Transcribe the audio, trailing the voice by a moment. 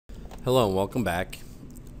Hello and welcome back.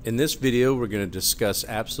 In this video we're going to discuss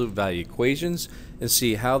absolute value equations and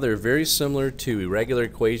see how they're very similar to irregular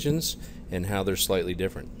equations and how they're slightly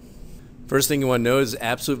different. First thing you want to know is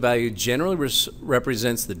absolute value generally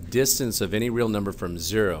represents the distance of any real number from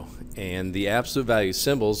zero, and the absolute value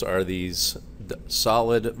symbols are these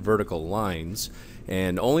solid vertical lines,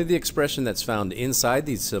 and only the expression that's found inside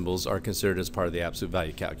these symbols are considered as part of the absolute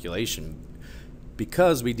value calculation,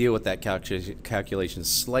 because we deal with that calculation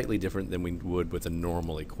slightly different than we would with a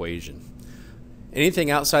normal equation.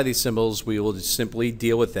 Anything outside these symbols, we will just simply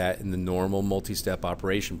deal with that in the normal multi-step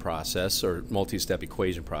operation process or multi-step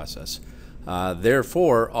equation process.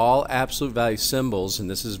 Therefore, all absolute value symbols, and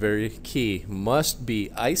this is very key, must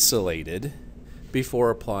be isolated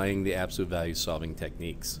before applying the absolute value solving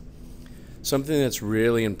techniques. Something that's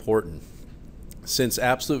really important, since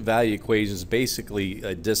absolute value equation is basically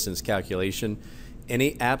a distance calculation,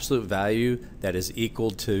 any absolute value that is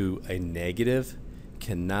equal to a negative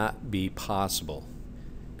cannot be possible,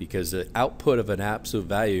 because the output of an absolute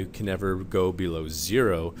value can never go below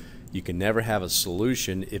zero. You can never have a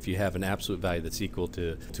solution if you have an absolute value that's equal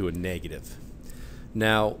to a negative.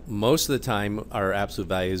 Now, most of the time our absolute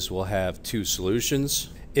values will have two solutions.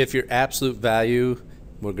 If your absolute value,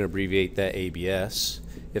 we're going to abbreviate that ABS,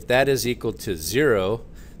 if that is equal to zero,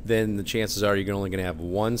 then the chances are you're only going to have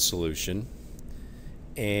one solution.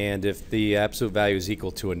 And if the absolute value is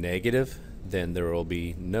equal to a negative, then there will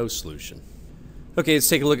be no solution. Okay, let's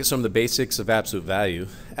take a look at some of the basics of absolute value.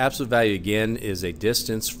 Absolute value, again, is a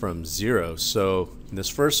distance from zero. So in this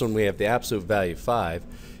first one we have the absolute value 5,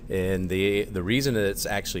 and the reason that it's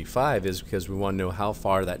actually 5 is because we want to know how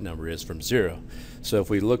far that number is from zero. So if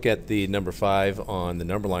we look at the number 5 on the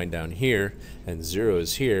number line down here, and 0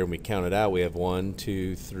 is here, and we count it out, we have 1,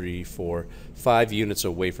 2, 3, 4, 5 units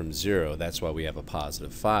away from 0. That's why we have a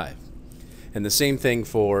positive 5. And the same thing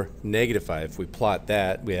for negative 5. If we plot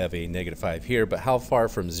that, we have a negative 5 here, but how far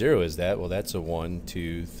from 0 is that? Well, that's a 1,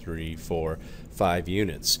 2, 3, 4, 5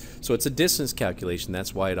 units. So it's a distance calculation.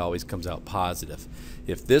 That's why it always comes out positive.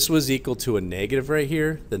 If this was equal to a negative right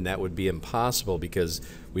here, then that would be impossible, because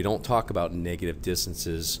we don't talk about negative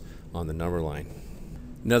distances on the number line.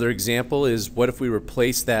 Another example is, what if we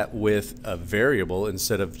replace that with a variable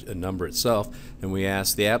instead of a number itself, and we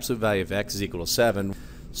ask the absolute value of x is equal to 7.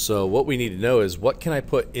 So what we need to know is, what can I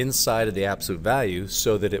put inside of the absolute value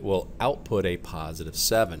so that it will output a positive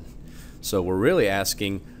 7? So we're really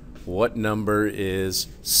asking, what number is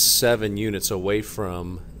 7 units away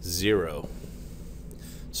from 0?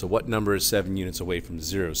 So what number is 7 units away from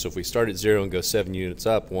 0? So if we start at 0 and go 7 units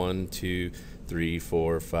up, 1, 2, 3,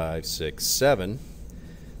 4, 5, 6, 7,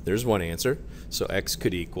 there's one answer. So x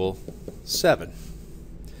could equal 7.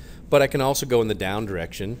 But I can also go in the down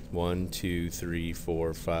direction, 1, 2, 3,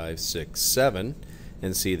 4, 5, 6, 7,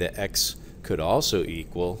 and see that x could also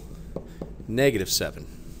equal negative 7.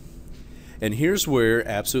 And here's where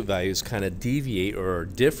absolute values kind of deviate or are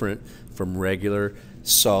different from regular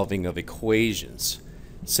solving of equations.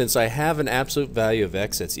 Since I have an absolute value of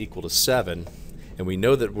x that's equal to 7, and we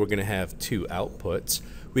know that we're going to have two outputs,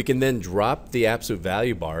 we can then drop the absolute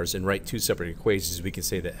value bars and write two separate equations. We can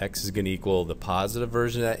say that x is going to equal the positive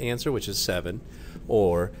version of that answer, which is 7,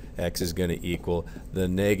 or x is going to equal the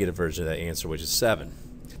negative version of that answer, which is 7.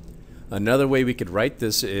 Another way we could write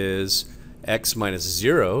this is x minus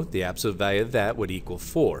 0, the absolute value of that, would equal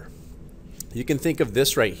 4. You can think of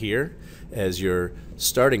this right here as your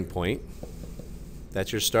starting point.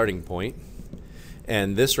 That's your starting point.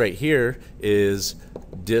 And this right here is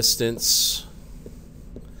distance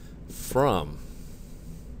from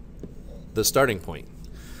the starting point.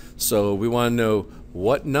 So we want to know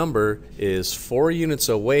what number is 4 units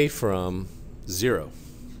away from 0.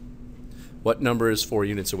 What number is 4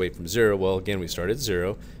 units away from 0? Well, again, we start at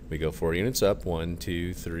 0. We go 4 units up, 1,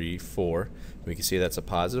 2, 3, 4. We can see that's a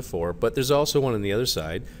positive 4, but there's also one on the other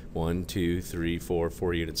side, 1, 2, 3, 4,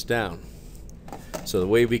 4 units down. So the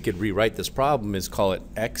way we could rewrite this problem is call it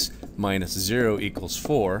x minus 0 equals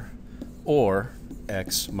 4, or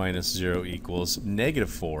x minus 0 equals negative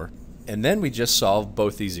 4, and then we just solve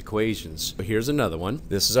both these equations. So here's another one.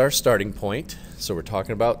 This is our starting point, so we're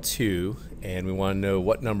talking about 2, and we want to know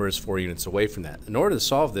what number is 4 units away from that. In order to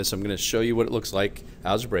solve this, I'm going to show you what it looks like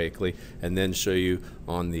algebraically, and then show you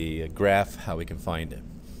on the graph how we can find it.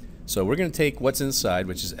 So we're going to take what's inside,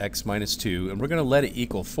 which is x minus 2, and we're going to let it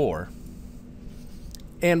equal 4.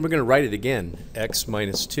 And we're going to write it again, x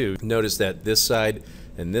minus 2. Notice that this side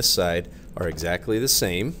and this side are exactly the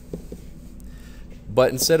same.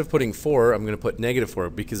 But instead of putting 4, I'm going to put negative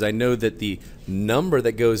 4, because I know that the number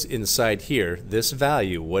that goes inside here, this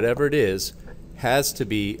value, whatever it is, has to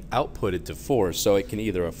be outputted to 4, so it can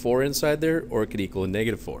either have 4 inside there or it could equal a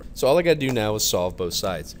 -4. So all I got to do now is solve both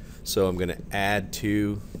sides. So I'm going to add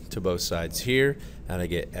 2 to both sides here, and I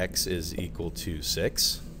get x is equal to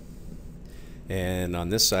 6. And on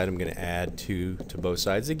this side I'm going to add 2 to both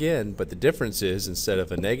sides again, but the difference is instead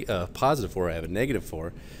of a positive 4 I have a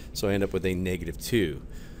 -4, so I end up with a -2.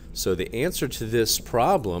 So the answer to this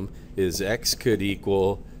problem is x could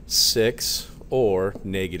equal 6 or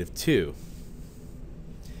 -2.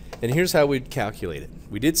 And here's how we'd calculate it.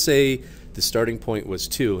 We did say the starting point was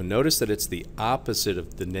 2, and notice that it's the opposite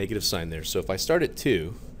of the negative sign there. So if I start at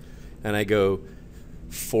 2 and I go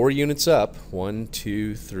 4 units up, 1,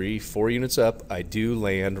 2, 3, 4 units up, I do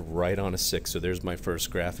land right on a 6. So there's my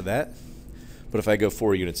first graph of that. But if I go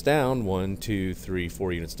 4 units down, 1, 2, 3,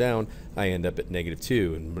 4 units down, I end up at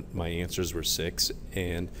 -2, and my answers were 6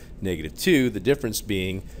 and -2, the difference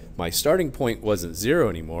being my starting point wasn't 0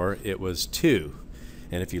 anymore, it was 2.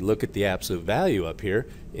 And if you look at the absolute value up here,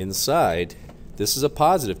 inside, this is a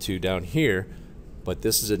 +2 down here, but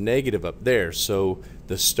this is a negative up there. So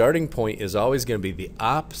the starting point is always going to be the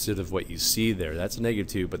opposite of what you see there. That's a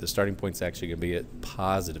 -2, but the starting point is actually going to be at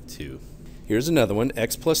 +2. Here's another one.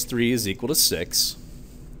 X plus 3 is equal to 6.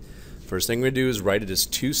 First thing we're going to do is write it as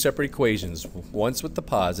 2 separate equations. Once with the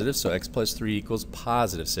positive, so x plus 3 equals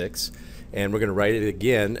 +6. And we're going to write it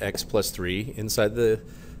again, x plus 3, inside the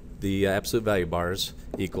absolute value bars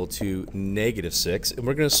equal to -6. And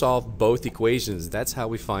we're going to solve both equations. That's how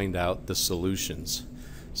we find out the solutions.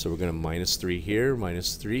 So we're going to -3 here,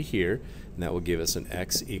 -3 here, and that will give us an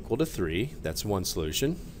x equal to 3. That's one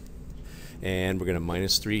solution. And we're going to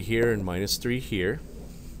 -3 here and -3 here,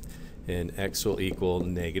 and x will equal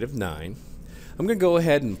 -9. I'm going to go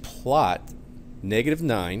ahead and plot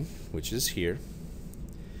 -9, which is here,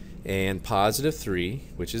 and +3,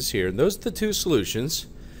 which is here. And those are the two solutions.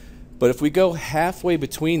 But if we go halfway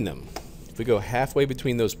between them, if we go halfway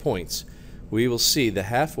between those points, we will see the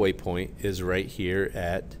halfway point is right here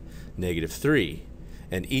at -3.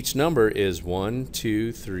 And each number is 1,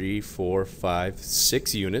 2, 3, 4, 5,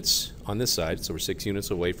 6 units on this side. So we're 6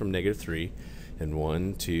 units away from -3. And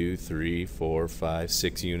 1, 2, 3, 4, 5,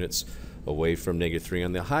 6 units away from -3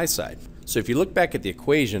 on the high side. So if you look back at the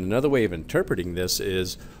equation, another way of interpreting this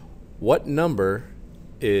is what number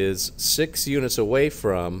is 6 units away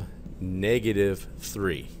from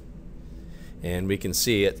 -3? And we can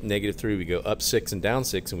see at -3 we go up 6 and down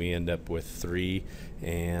 6, and we end up with 3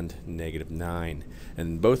 and -9.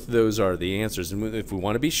 And both of those are the answers. And if we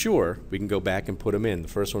want to be sure, we can go back and put them in. The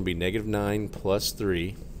first one would be -9 plus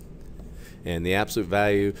 3. And the absolute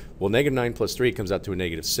value, well, -9 plus 3 comes out to a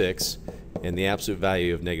 -6. And the absolute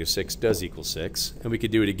value of -6 does equal 6. And we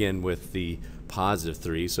could do it again with the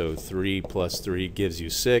 +3. So 3 plus 3 gives you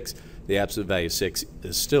 6. The absolute value of 6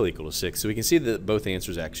 is still equal to 6. So we can see that both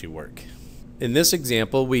answers actually work. In this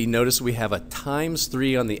example, we notice we have a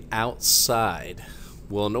 ×3 on the outside.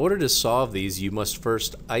 Well, in order to solve these, you must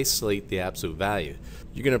first isolate the absolute value.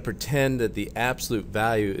 You're going to pretend that the absolute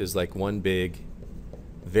value is like one big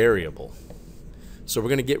variable. So we're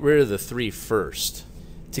going to get rid of the 3 first.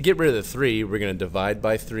 To get rid of the 3, we're going to divide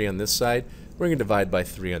by 3 on this side. We're going to divide by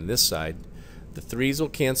 3 on this side. The 3's will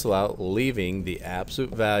cancel out, leaving the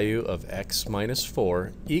absolute value of x minus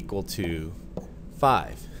 4 equal to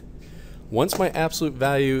 5. Once my absolute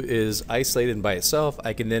value is isolated by itself,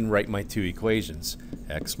 I can then write my two equations.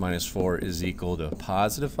 X minus 4 is equal to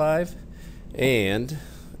 +5, and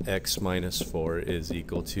x minus 4 is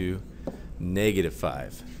equal to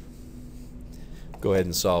 -5. Go ahead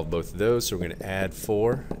and solve both of those. So we're going to add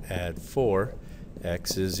 4,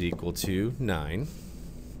 x is equal to 9.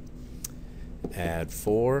 Add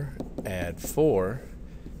 4,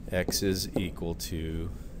 x is equal to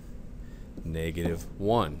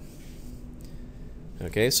 -1.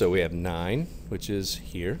 Okay, so we have 9, which is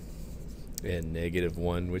here, and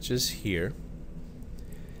 -1, which is here.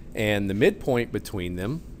 And the midpoint between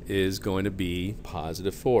them is going to be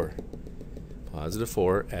 +4.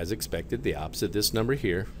 +4, as expected, the opposite of this number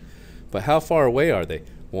here. But how far away are they?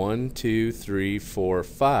 1, 2, 3, 4,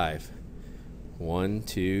 5. 1,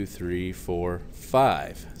 2, 3, 4,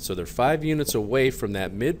 5. So they're 5 units away from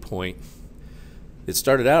that midpoint. It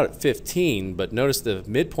started out at 15, but notice the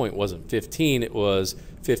midpoint wasn't 15, it was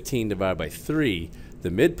 15 divided by 3.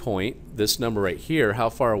 The midpoint, this number right here, how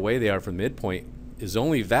far away they are from the midpoint, is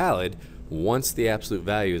only valid once the absolute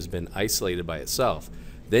value has been isolated by itself.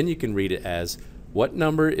 Then you can read it as, what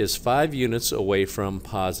number is 5 units away from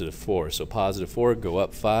 +4? So +4, go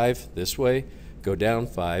up 5 this way, go down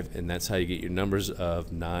 5, and that's how you get your numbers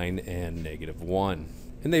of 9 and -1.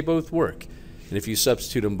 And they both work. And if you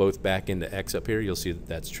substitute them both back into x up here, you'll see that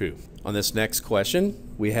that's true. On this next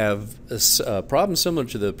question, we have a problem similar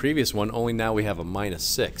to the previous one, only now we have a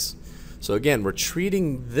 -6. So again, we're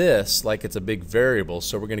treating this like it's a big variable,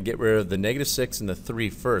 so we're going to get rid of the -6 and the 3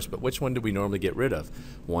 first. But which one do we normally get rid of?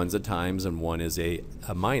 One's a times and one is a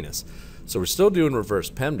minus. So we're still doing reverse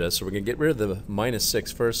PEMDAS, so we're going to get rid of the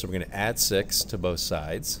 -6 first. So we're going to add 6 to both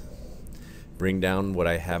sides. Bring down what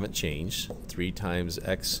I haven't changed, 3 times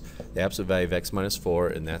x, the absolute value of x minus 4,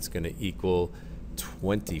 and that's going to equal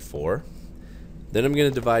 24. Then I'm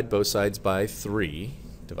going to divide both sides by 3.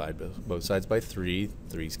 Divide both sides by 3.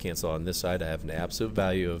 3's cancel on this side. I have an absolute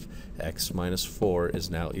value of x minus 4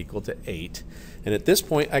 is now equal to 8. And at this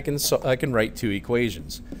point, I can write two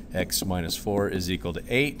equations. X minus 4 is equal to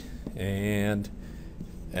 8, and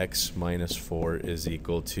x minus 4 is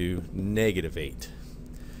equal to -8.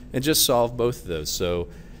 And just solve both of those. So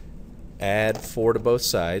add 4 to both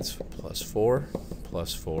sides, plus 4,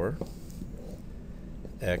 plus 4.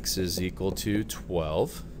 X is equal to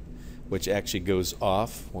 12, which actually goes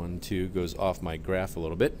off, 1, 2, goes off my graph a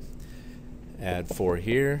little bit. Add 4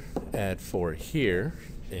 here, add 4 here,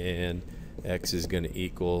 and x is going to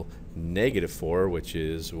equal -4, which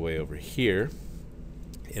is way over here.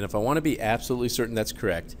 And if I want to be absolutely certain that's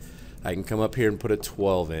correct, I can come up here and put a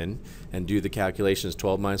 12 in and do the calculations.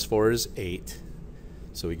 12 minus 4 is 8.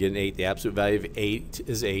 So we get an 8. The absolute value of 8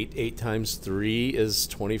 is 8. 8 times 3 is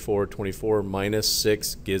 24. 24 minus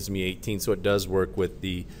 6 gives me 18. So it does work with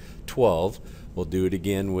the 12. We'll do it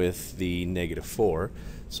again with the -4.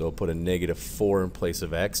 So I'll put a -4 in place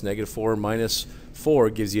of x. -4 minus 4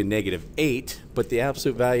 gives you a -8. But the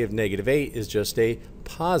absolute value of -8 is just a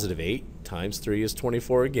 +8. Times 3 is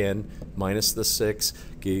 24 again, minus the 6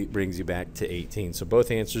 brings you back to 18. So both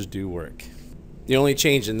answers do work. The only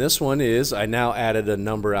change in this one is I now added a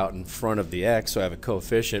number out in front of the x, so I have a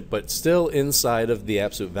coefficient, but still inside of the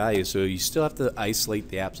absolute value. So you still have to isolate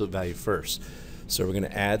the absolute value first. So we're going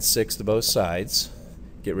to add 6 to both sides,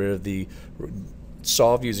 get rid of the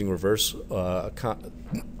solve using reverse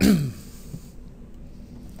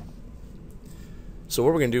So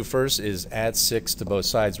what we're going to do first is add 6 to both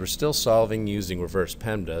sides. We're still solving using reverse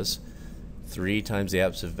PEMDAS. 3 times the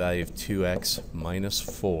absolute value of 2x minus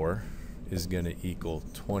 4 is going to equal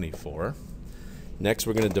 24. Next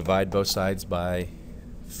we're going to divide both sides by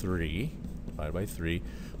 3. Divide by 3.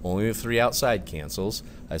 Only the 3 outside cancels.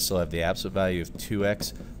 I still have the absolute value of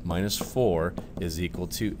 2x minus 4 is equal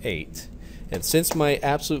to 8. And since my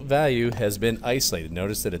absolute value has been isolated,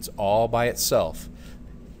 notice that it's all by itself.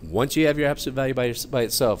 Once you have your absolute value by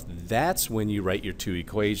itself, that's when you write your two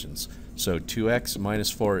equations. So 2x minus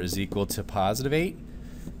 4 is equal to +8,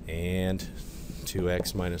 and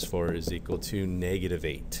 2x minus 4 is equal to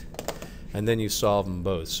 -8. And then you solve them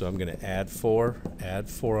both. So I'm going to add 4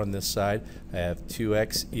 on this side. I have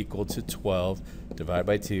 2x equal to 12, divide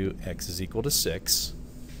by 2, x is equal to 6.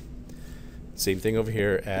 Same thing over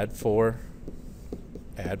here, add 4,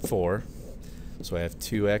 add 4. So I have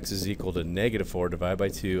 2x is equal to -4, divided by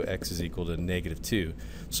 2, x is equal to -2.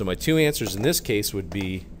 So my two answers in this case would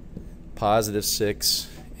be +6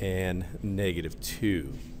 and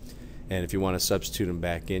 -2. And if you want to substitute them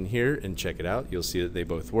back in here and check it out, you'll see that they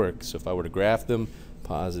both work. So if I were to graph them,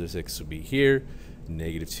 +6 would be here,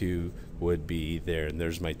 -2 would be there, and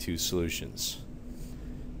there's my two solutions.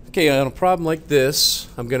 Okay, on a problem like this,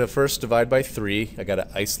 I'm going to first divide by 3. I got to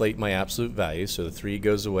isolate my absolute value, so the 3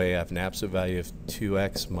 goes away. I have an absolute value of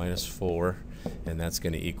 2x minus 4, and that's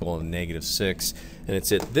going to equal a -6. And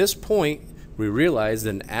it's at this point we realize that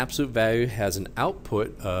an absolute value has an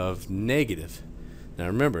output of negative. Now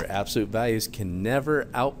remember, absolute values can never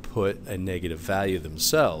output a negative value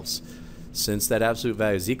themselves. Since that absolute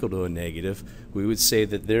value is equal to a negative, we would say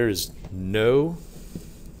that there is no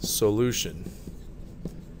solution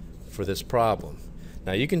for this problem.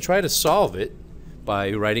 Now you can try to solve it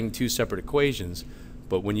by writing two separate equations,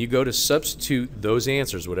 but when you go to substitute those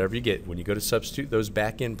answers, whatever you get, when you go to substitute those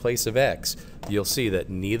back in place of x, you'll see that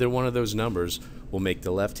neither one of those numbers will make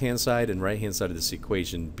the left-hand side and right-hand side of this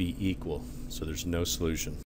equation be equal. So there's no solution.